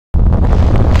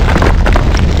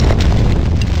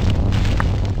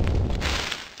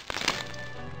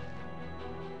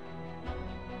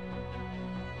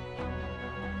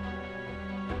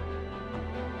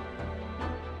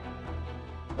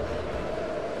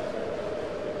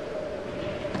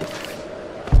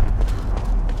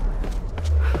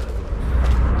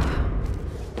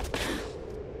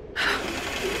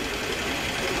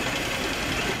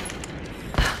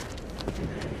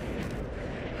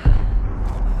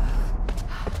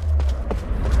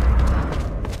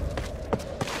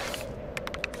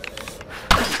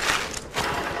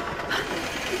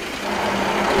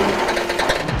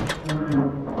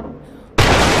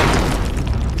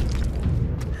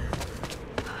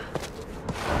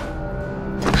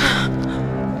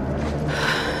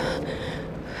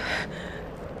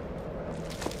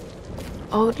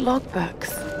Old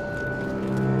logbooks.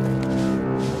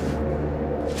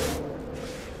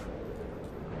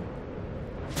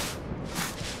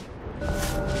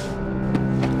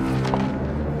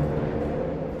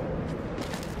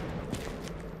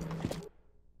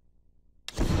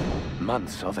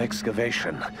 Months of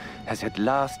excavation has at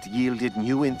last yielded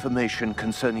new information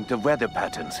concerning the weather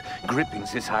patterns gripping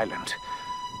this island.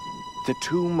 The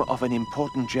tomb of an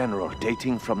important general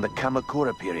dating from the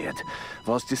Kamakura period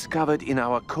was discovered in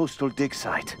our coastal dig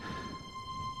site.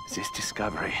 This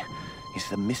discovery is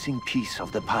the missing piece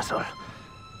of the puzzle.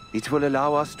 It will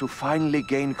allow us to finally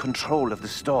gain control of the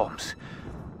storms.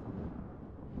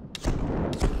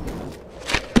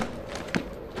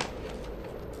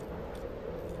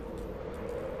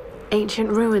 Ancient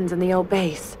ruins in the old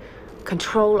base.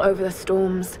 Control over the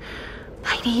storms.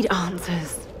 I need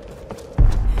answers.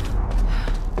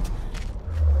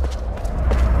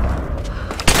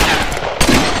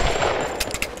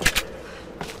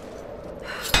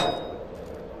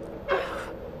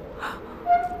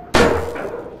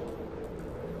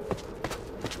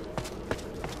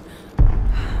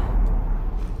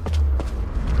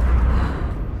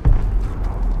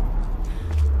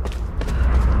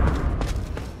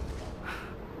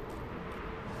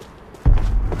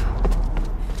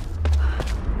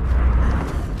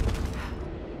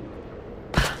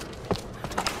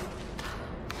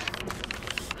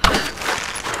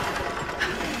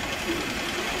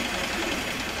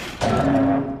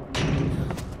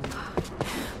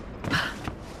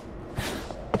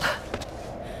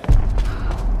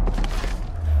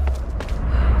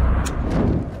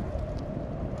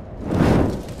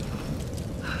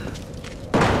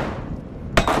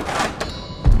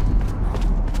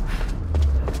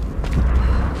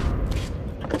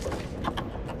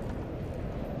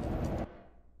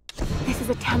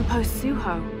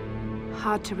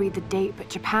 Hard to read the date, but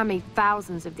Japan made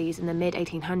thousands of these in the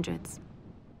mid-1800s.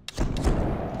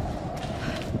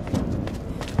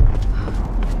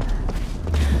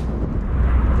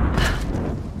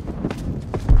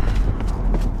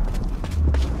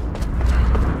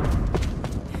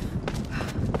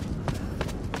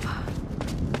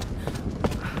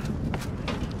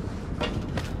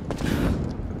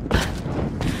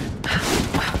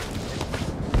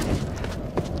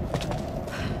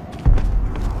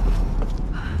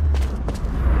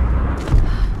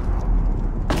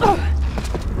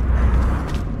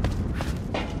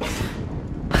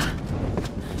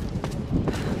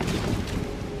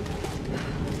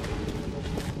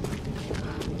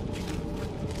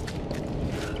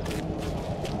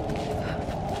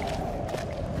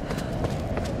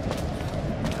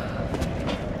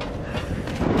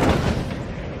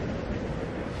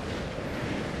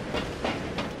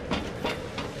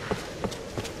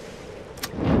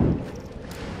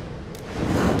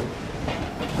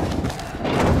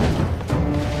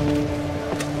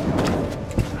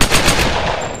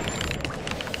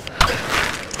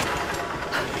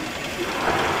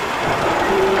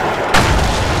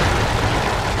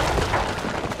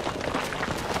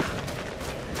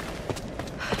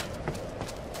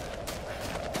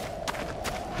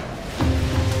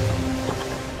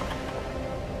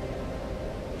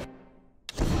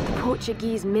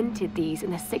 Portuguese minted these in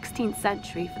the 16th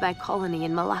century for their colony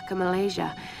in Malacca,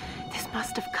 Malaysia. This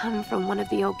must have come from one of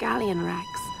the old galleon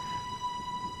wrecks.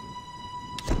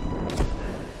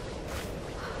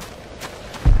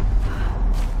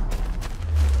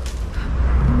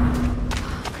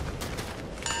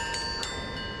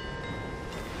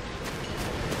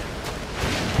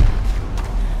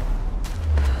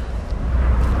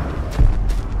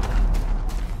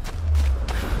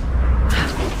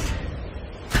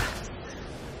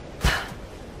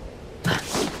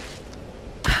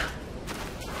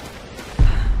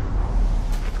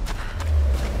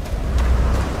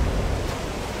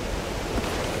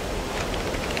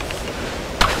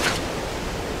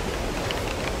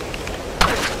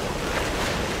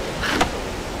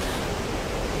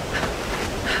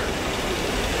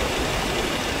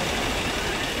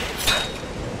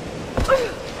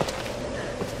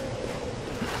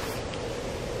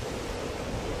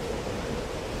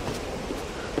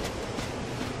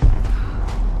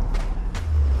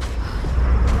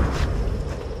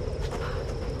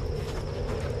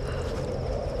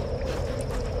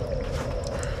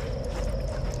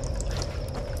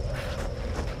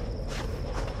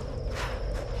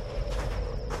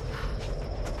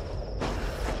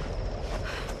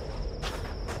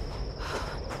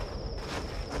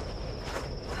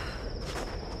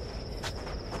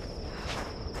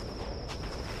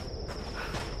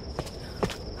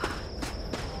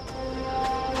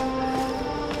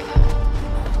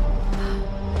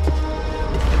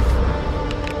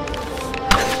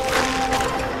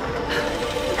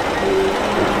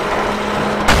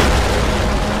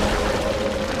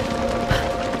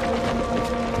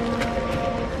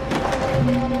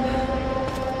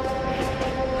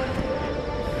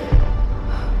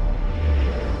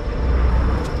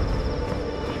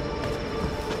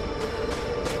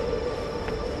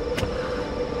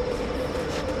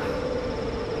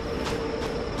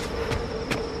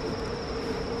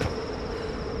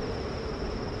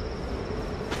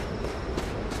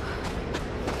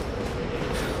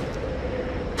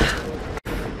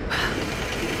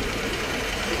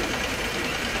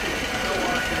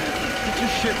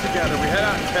 together. We head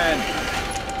out in 10.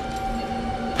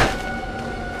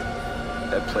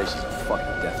 That place is a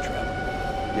fucking death trap.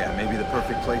 Yeah, maybe the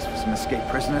perfect place for some escaped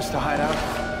prisoners to hide out.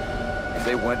 If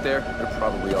they went there, they're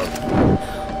probably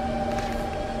already...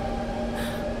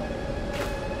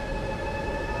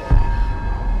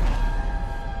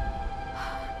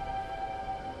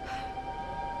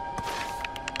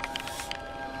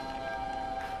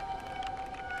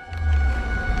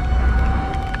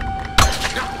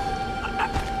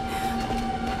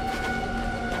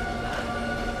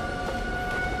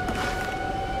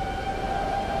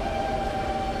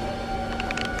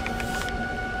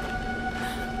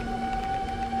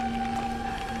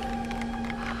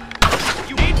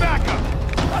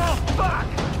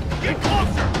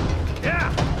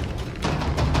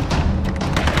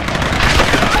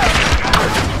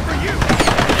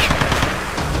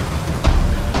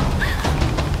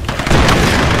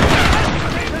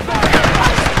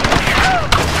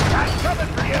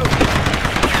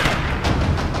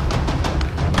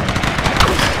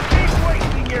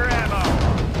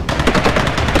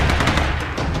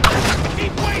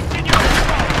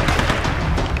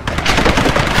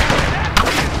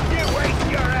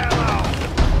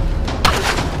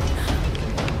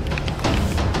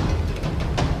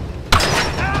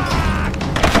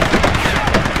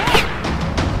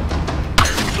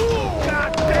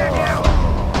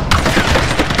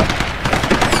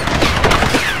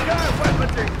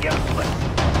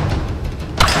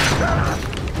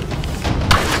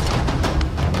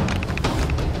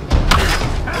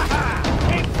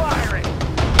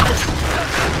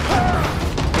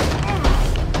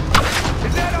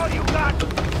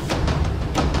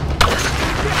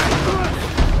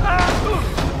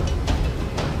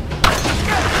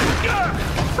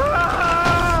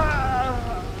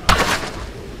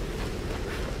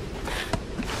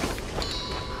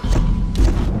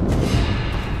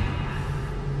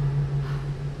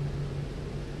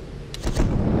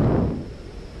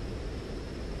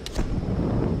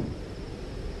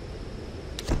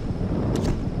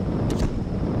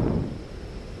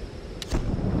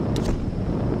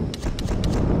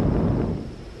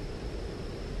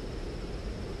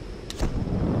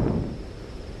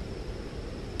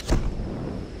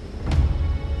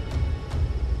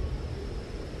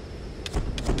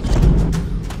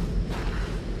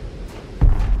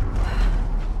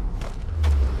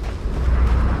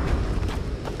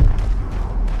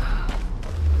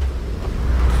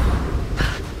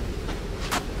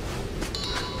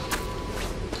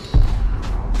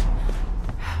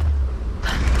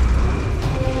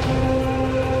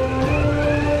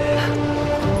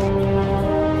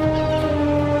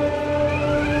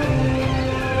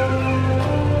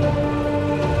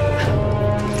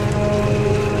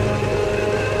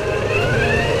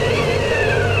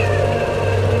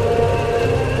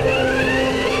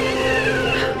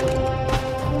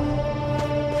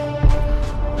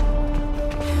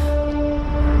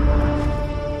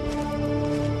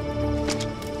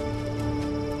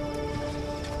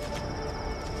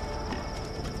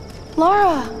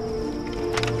 Lara!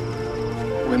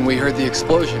 When we heard the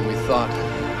explosion, we thought...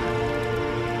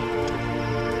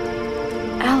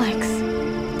 Alex.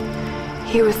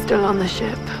 He was still on the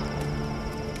ship.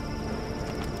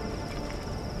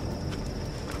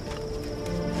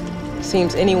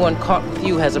 Seems anyone caught with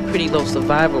you has a pretty low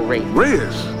survival rate.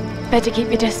 Reyes! Better keep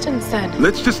your distance then.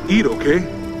 Let's just eat, okay?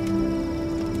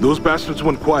 Those bastards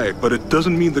went quiet, but it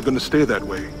doesn't mean they're gonna stay that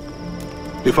way.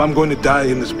 If I'm going to die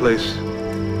in this place,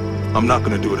 I'm not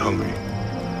gonna do it hungry.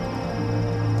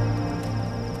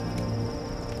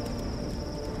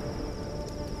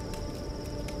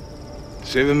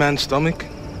 Save a man's stomach,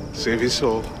 save his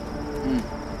soul.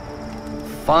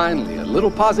 Finally, a little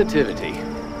positivity.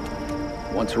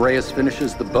 Once Reyes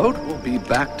finishes the boat, we'll be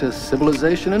back to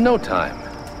civilization in no time.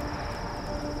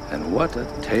 And what a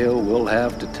tale we'll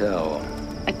have to tell.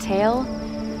 A tale?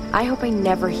 I hope I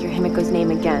never hear Himiko's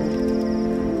name again.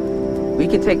 We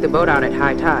can take the boat out at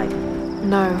high tide.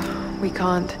 No, we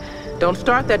can't. Don't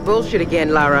start that bullshit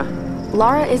again, Lara.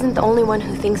 Lara isn't the only one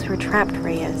who thinks we're trapped,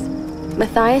 Reyes.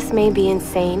 Matthias may be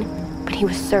insane, but he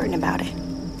was certain about it.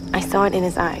 I saw it in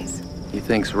his eyes. He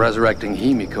thinks resurrecting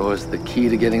Himiko is the key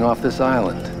to getting off this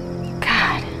island.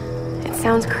 God, it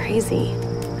sounds crazy.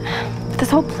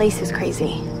 This whole place is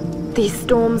crazy. These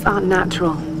storms aren't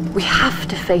natural. We have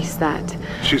to face that.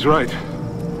 She's right.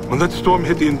 When that storm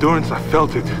hit the Endurance, I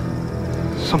felt it.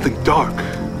 Something dark,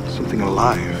 something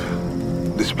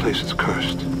alive. This place is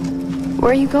cursed.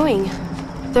 Where are you going?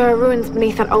 There are ruins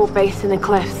beneath an old base in the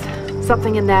cliffs.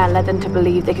 Something in there led them to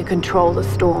believe they could control the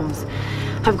storms.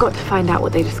 I've got to find out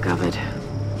what they discovered.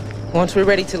 Once we're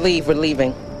ready to leave, we're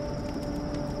leaving.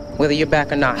 whether you're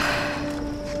back or not.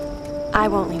 I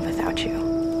won't leave without you.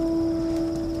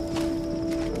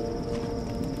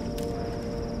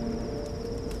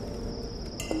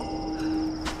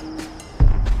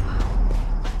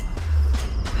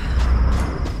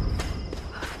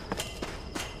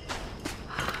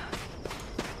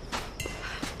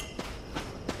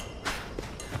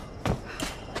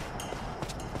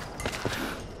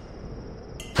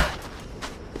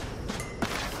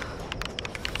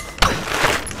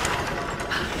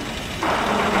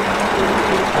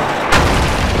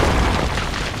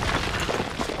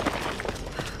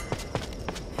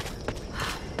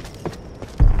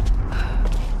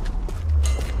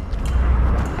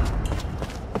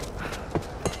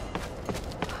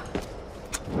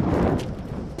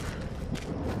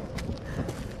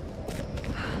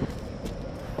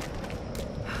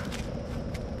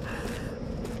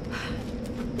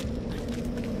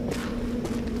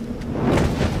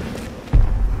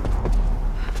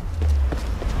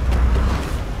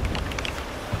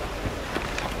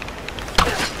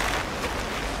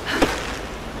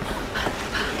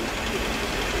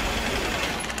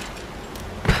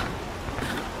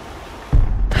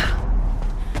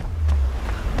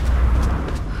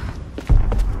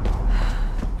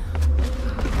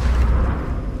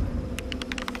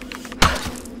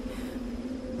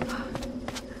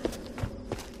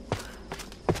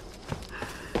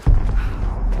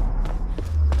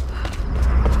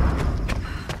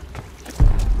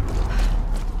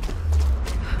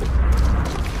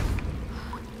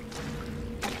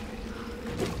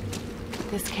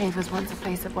 This cave was once a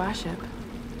place of worship.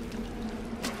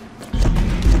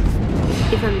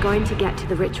 If I'm going to get to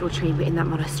the ritual chamber in that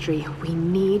monastery, we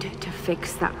need to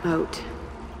fix that boat.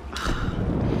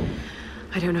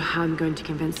 I don't know how I'm going to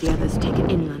convince the others to take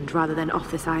it inland rather than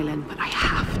off this island, but I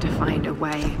have to find a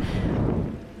way.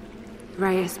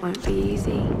 Reyes won't be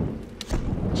easy.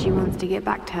 She wants to get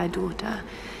back to her daughter,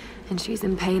 and she's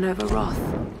in pain over Roth.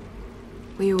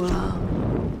 We all are.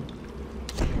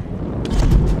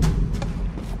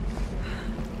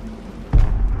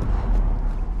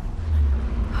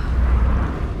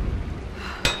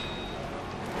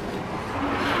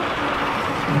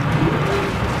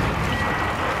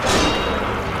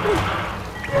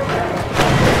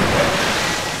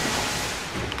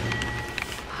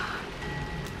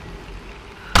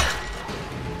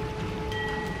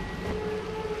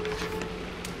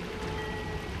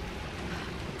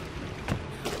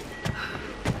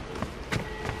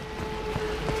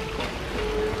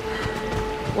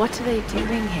 What are they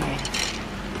doing here?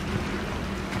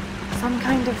 Some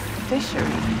kind of fishery.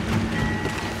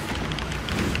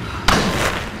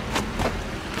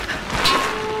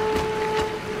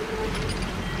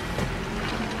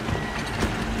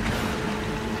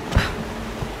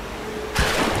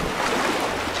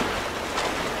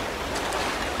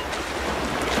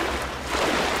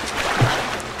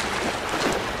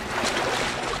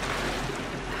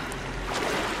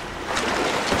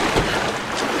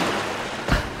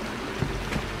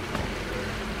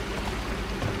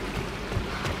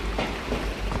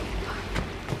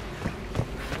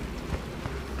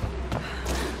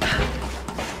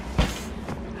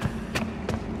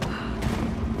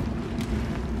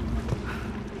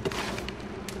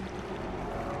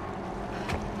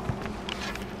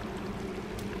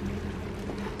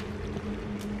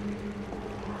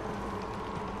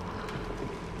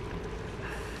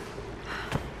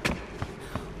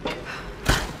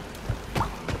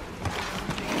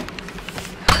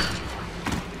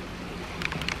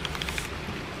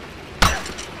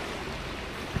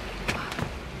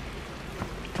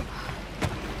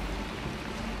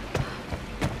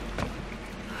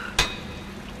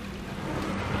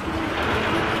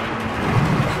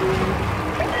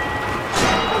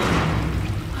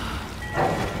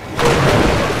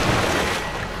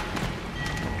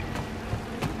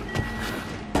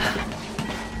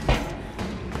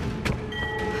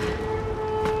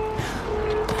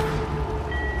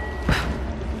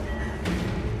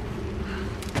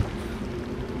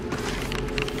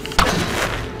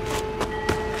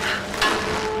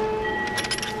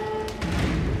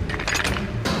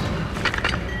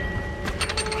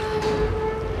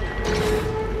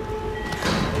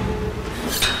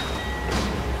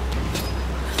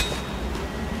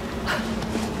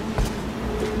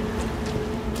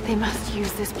 They must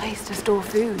use this place to store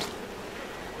food.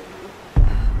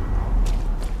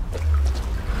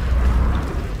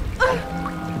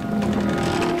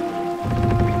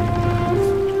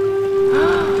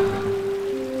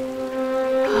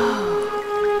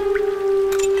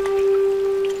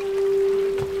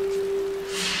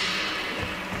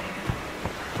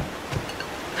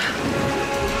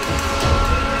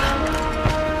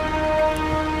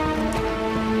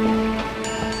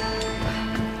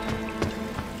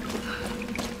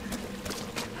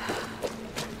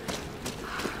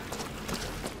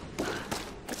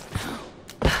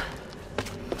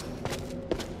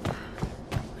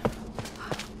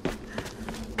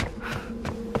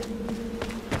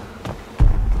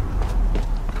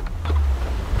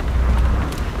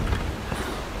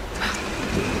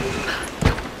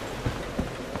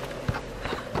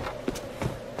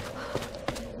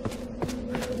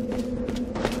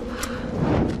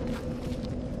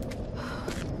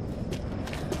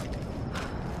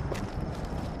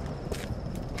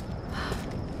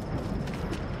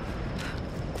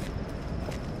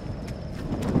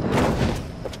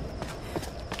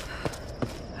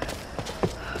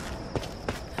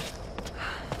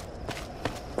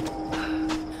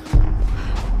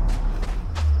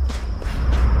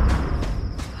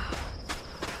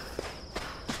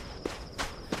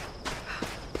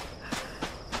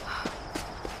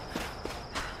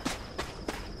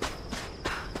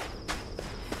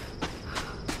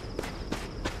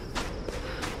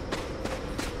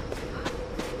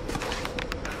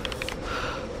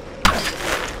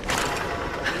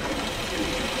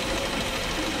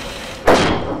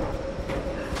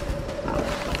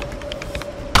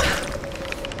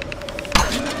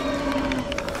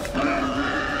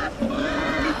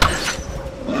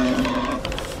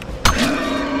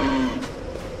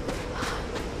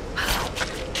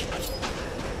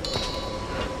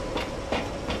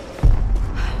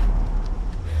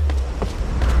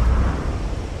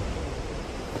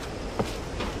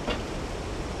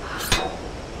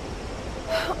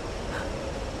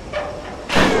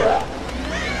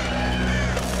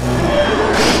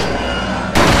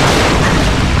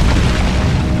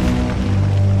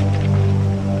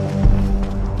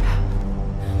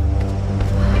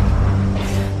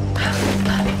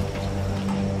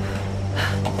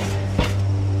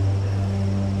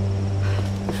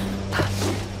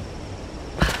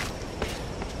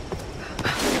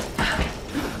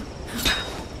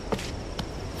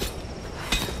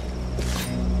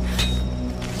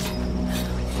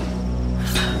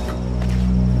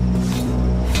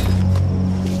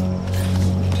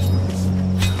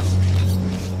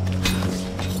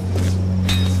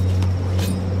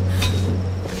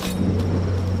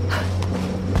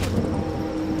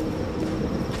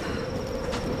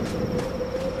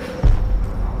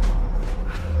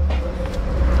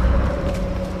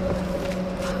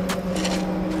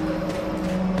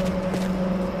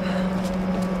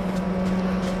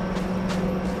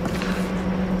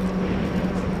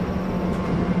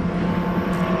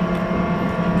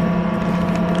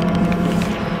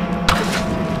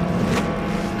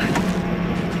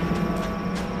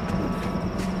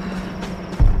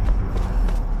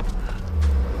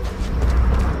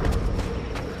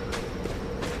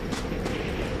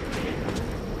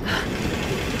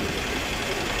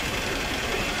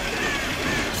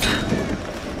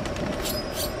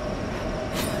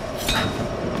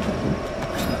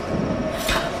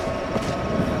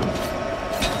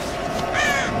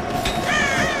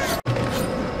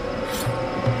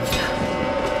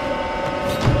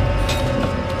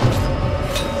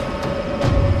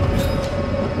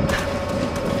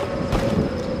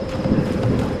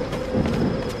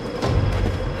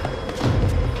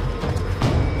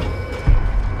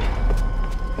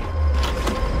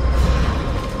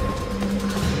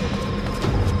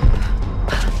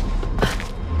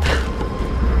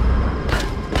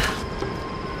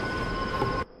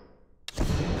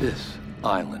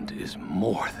 island is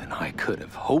more than I could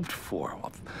have hoped for.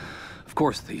 Of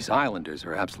course, these islanders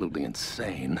are absolutely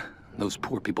insane. Those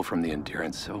poor people from the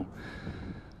Endurance,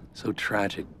 so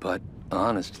tragic, but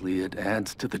honestly, it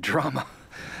adds to the drama.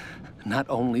 Not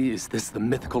only is this the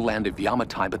mythical land of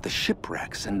Yamatai, but the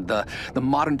shipwrecks and the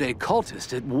modern-day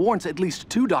cultist. It warrants at least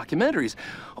 2 documentaries,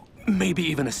 maybe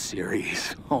even a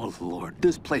series. Oh, Lord,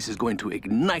 this place is going to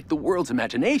ignite the world's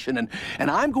imagination,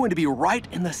 and I'm going to be right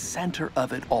in the center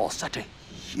of it all. Such a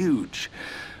huge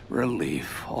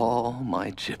relief. All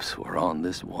my chips were on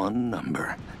this one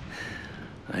number.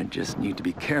 I just need to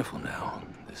be careful now.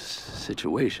 This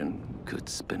situation could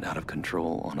spin out of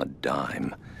control on a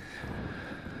dime.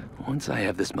 Once I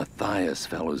have this Matthias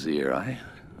fellow's ear,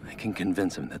 I can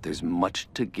convince him that there's much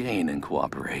to gain in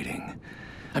cooperating.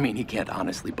 I mean, he can't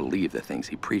honestly believe the things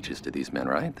he preaches to these men,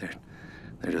 right?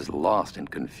 They're just lost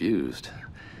and confused.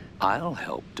 I'll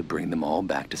help to bring them all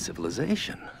back to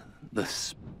civilization. The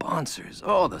sponsors,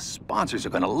 oh, the sponsors are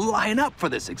gonna line up for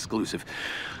this exclusive.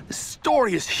 The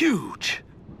story is huge.